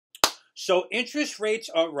So interest rates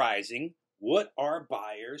are rising. What are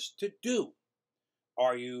buyers to do?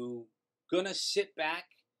 Are you going to sit back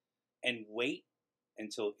and wait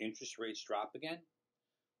until interest rates drop again?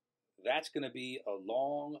 That's going to be a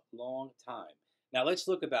long, long time. Now let's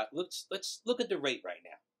look at the rate right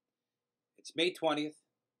now. It's May 20th.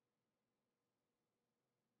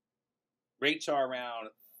 Rates are around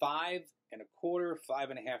 5.25%,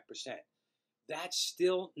 5.5%. That's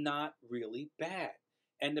still not really bad.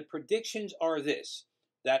 And the predictions are this,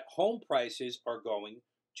 that home prices are going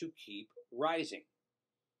to keep rising.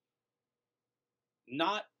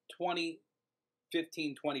 Not 20%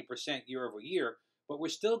 year over year, but we're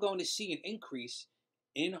still going to see an increase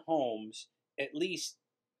in homes at least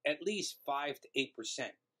 5 to 8%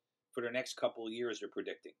 for the next couple of years, they're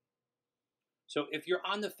predicting. So if you're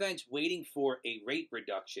on the fence waiting for a rate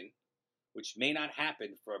reduction, which may not happen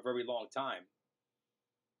for a very long time,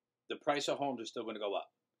 the price of homes are still going to go up.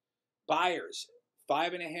 Buyers,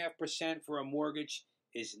 5.5% for a mortgage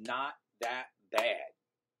is not that bad.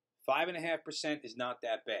 5.5% is not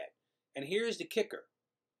that bad. And here's the kicker.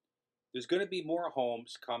 There's going to be more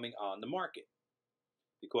homes coming on the market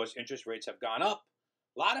because interest rates have gone up.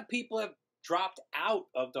 A lot of people have dropped out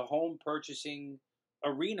of the home purchasing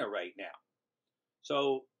arena right now.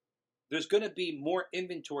 So there's going to be more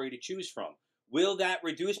inventory to choose from. Will that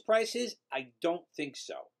reduce prices? I don't think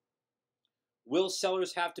so. Will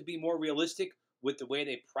sellers have to be more realistic with the way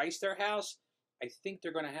they price their house? I think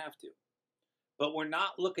they're going to have to. But we're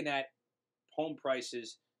not looking at home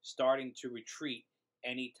prices starting to retreat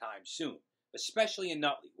anytime soon, especially in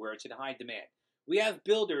Nutley, where it's in high demand. We have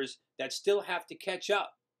builders that still have to catch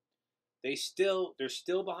up. They're still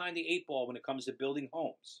behind the eight ball when it comes to building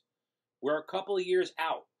homes. We're a couple of years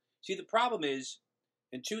out. See, the problem is,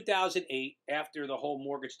 in 2008, after the whole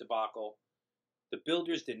mortgage debacle, the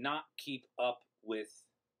builders did not keep up with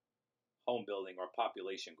home building or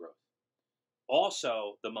population growth.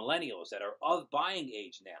 Also, the millennials that are of buying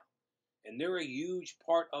age now, and they're a huge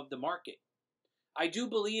part of the market. I do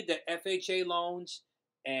believe that FHA loans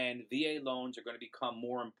and VA loans are going to become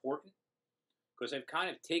more important because they've kind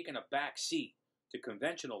of taken a back seat to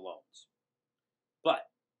conventional loans. But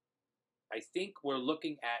I think we're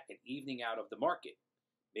looking at an evening out of the market.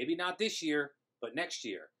 Maybe not this year, but next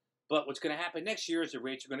year. But what's going to happen next year is the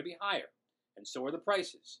rates are going to be higher, and so are the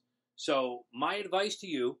prices. So my advice to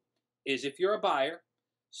you is if you're a buyer,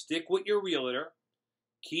 stick with your realtor,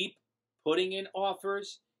 keep putting in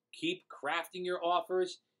offers, keep crafting your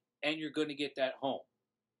offers, and you're going to get that home.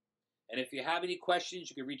 And if you have any questions,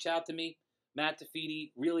 you can reach out to me, Matt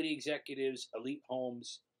DeFede, Realty Executives, Elite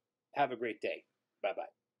Homes. Have a great day.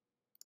 Bye-bye.